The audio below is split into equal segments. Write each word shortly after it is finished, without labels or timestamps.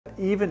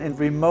even in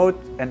remote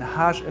and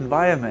harsh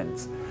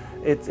environments.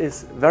 It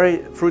is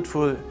very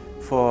fruitful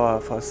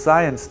for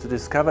science to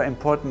discover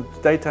important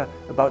data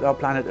about our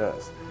planet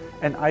Earth.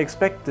 And I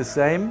expect the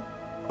same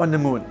on the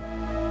Moon.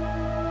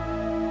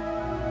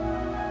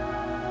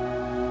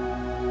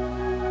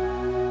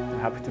 I'm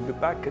happy to be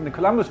back in the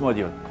Columbus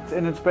module. It's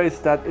in space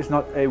that is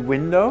not a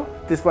window.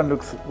 This one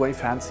looks way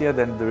fancier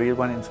than the real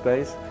one in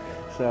space.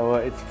 So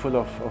it's full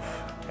of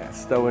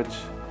storage.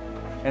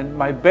 And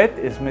my bed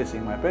is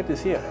missing. My bed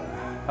is here.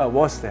 I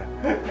was there.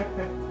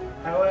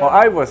 Well,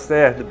 I was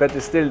there. The bed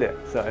is still there.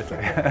 So it's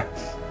like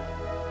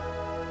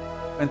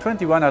in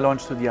 21 I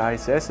launched to the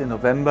ISS in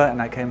November,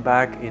 and I came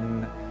back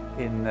in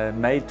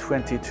May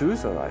 22.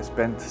 So I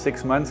spent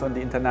 6 months on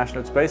the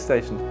International Space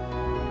Station.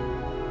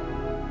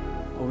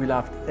 We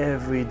laughed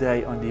every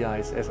day on the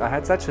ISS. I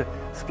had such a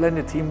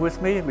splendid team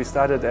with me. We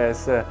started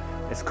as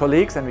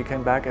colleagues, and we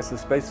came back as a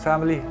space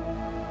family.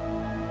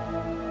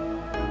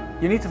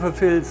 You need to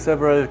fulfill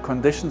several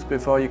conditions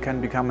before you can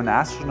become an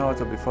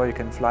astronaut or before you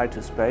can fly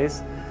to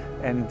space,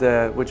 and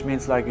which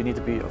means like you need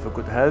to be of a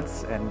good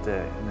health and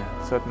in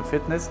a certain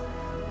fitness.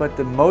 But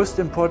the most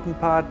important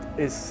part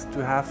is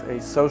to have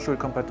a social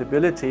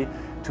compatibility,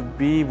 to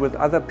be with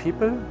other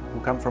people who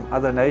come from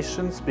other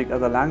nations, speak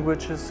other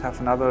languages,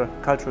 have another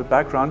cultural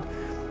background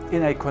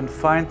in a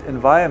confined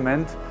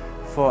environment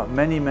for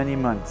many, many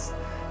months.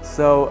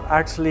 So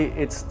actually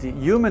it's the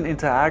human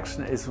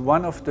interaction is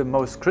one of the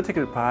most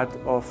critical part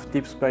of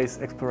deep space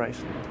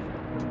exploration.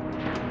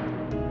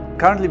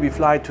 Currently we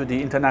fly to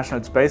the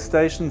International Space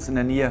Stations, in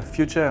the near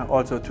future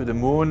also to the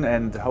Moon,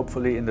 and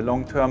hopefully in the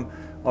long term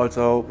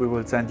also we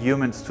will send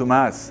humans to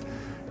Mars.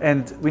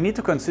 And we need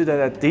to consider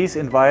that these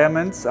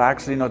environments are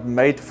actually not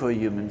made for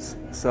humans.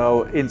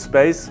 So in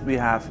space we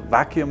have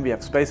vacuum, we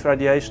have space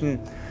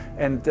radiation,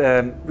 and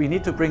we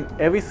need to bring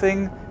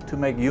everything to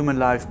make human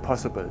life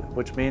possible,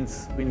 which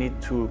means we need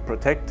to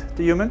protect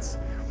the humans.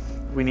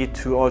 We need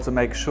to also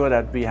make sure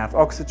that we have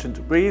oxygen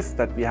to breathe,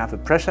 that we have a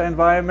pressure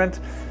environment,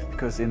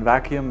 because in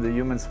vacuum the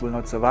humans will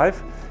not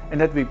survive, and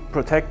that we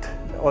protect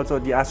also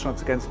the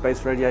astronauts against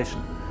space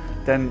radiation.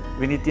 Then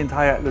we need the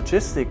entire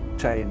logistic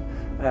chain.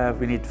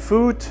 We need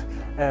food,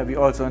 we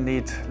also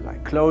need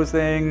like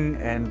clothing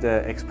and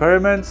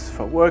experiments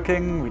for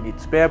working, we need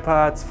spare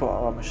parts for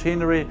our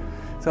machinery.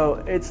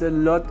 So it's a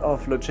lot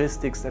of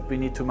logistics that we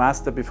need to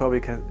master before we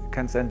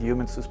can send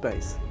humans to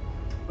space.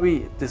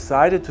 We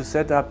decided to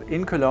set up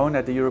in Cologne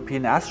at the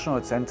European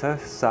Astronaut Center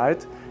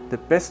site the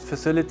best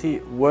facility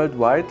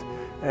worldwide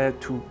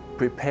to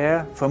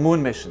prepare for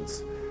moon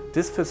missions.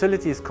 This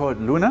facility is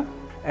called Lunar,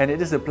 and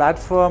it is a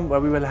platform where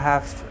we will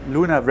have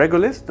lunar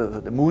regolith,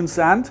 the moon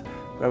sand,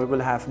 where we will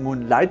have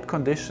moonlight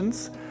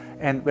conditions,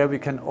 and where we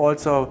can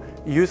also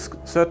use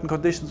certain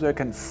conditions where we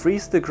can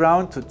freeze the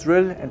ground to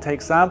drill and take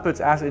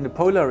samples as in the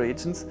polar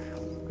regions,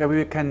 where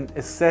we can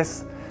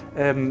assess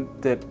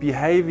the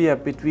behavior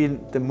between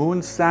the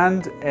moon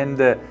sand and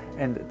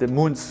the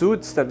moon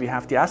suits that we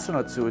have, the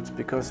astronaut suits,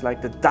 because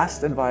like the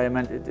dust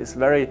environment, it is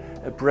very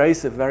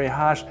abrasive, very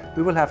harsh.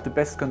 We will have the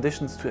best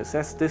conditions to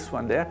assess this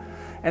one there.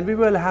 And we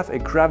will have a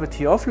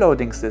gravity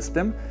offloading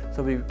system,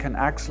 so we can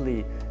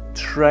actually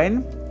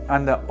train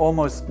under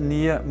almost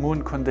near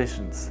moon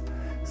conditions.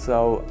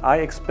 So I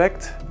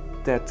expect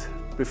that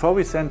before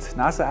we send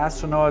NASA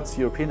astronauts,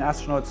 European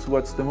astronauts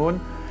towards the moon,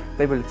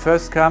 they will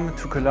first come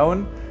to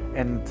Cologne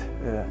and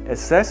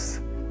assess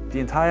the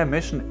entire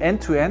mission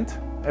end to end,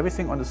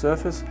 everything on the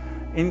surface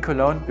in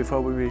Cologne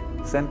before we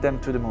will send them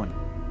to the moon.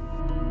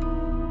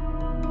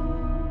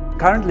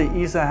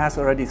 Currently ESA has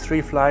already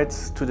 3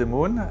 flights to the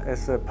moon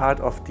as a part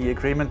of the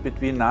agreement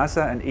between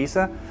NASA and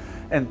ESA.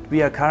 And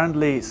we are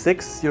currently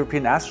 6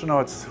 European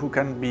astronauts who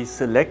can be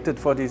selected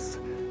for these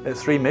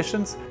 3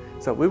 missions.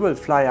 So we will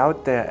fly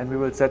out there and we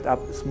will set up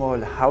a small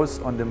house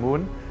on the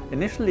moon,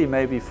 initially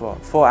maybe for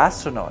 4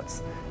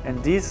 astronauts.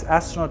 And these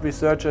astronaut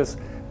researchers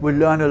will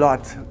learn a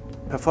lot,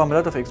 perform a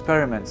lot of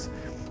experiments.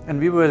 And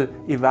we will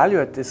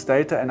evaluate this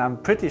data, and I'm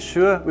pretty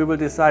sure we will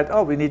decide,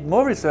 oh, we need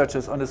more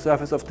researchers on the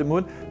surface of the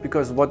moon,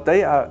 because what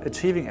they are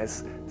achieving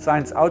as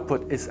science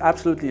output is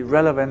absolutely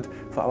relevant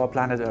for our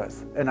planet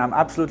Earth. And I'm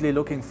absolutely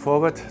looking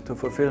forward to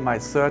fulfill my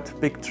 3rd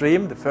big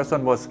dream. The first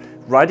one was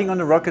riding on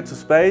a rocket to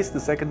space, the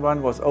second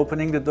one was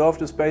opening the door of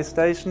the space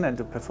station and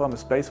to perform a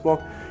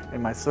spacewalk,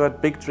 and my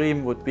 3rd big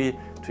dream would be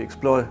to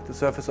explore the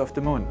surface of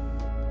the moon.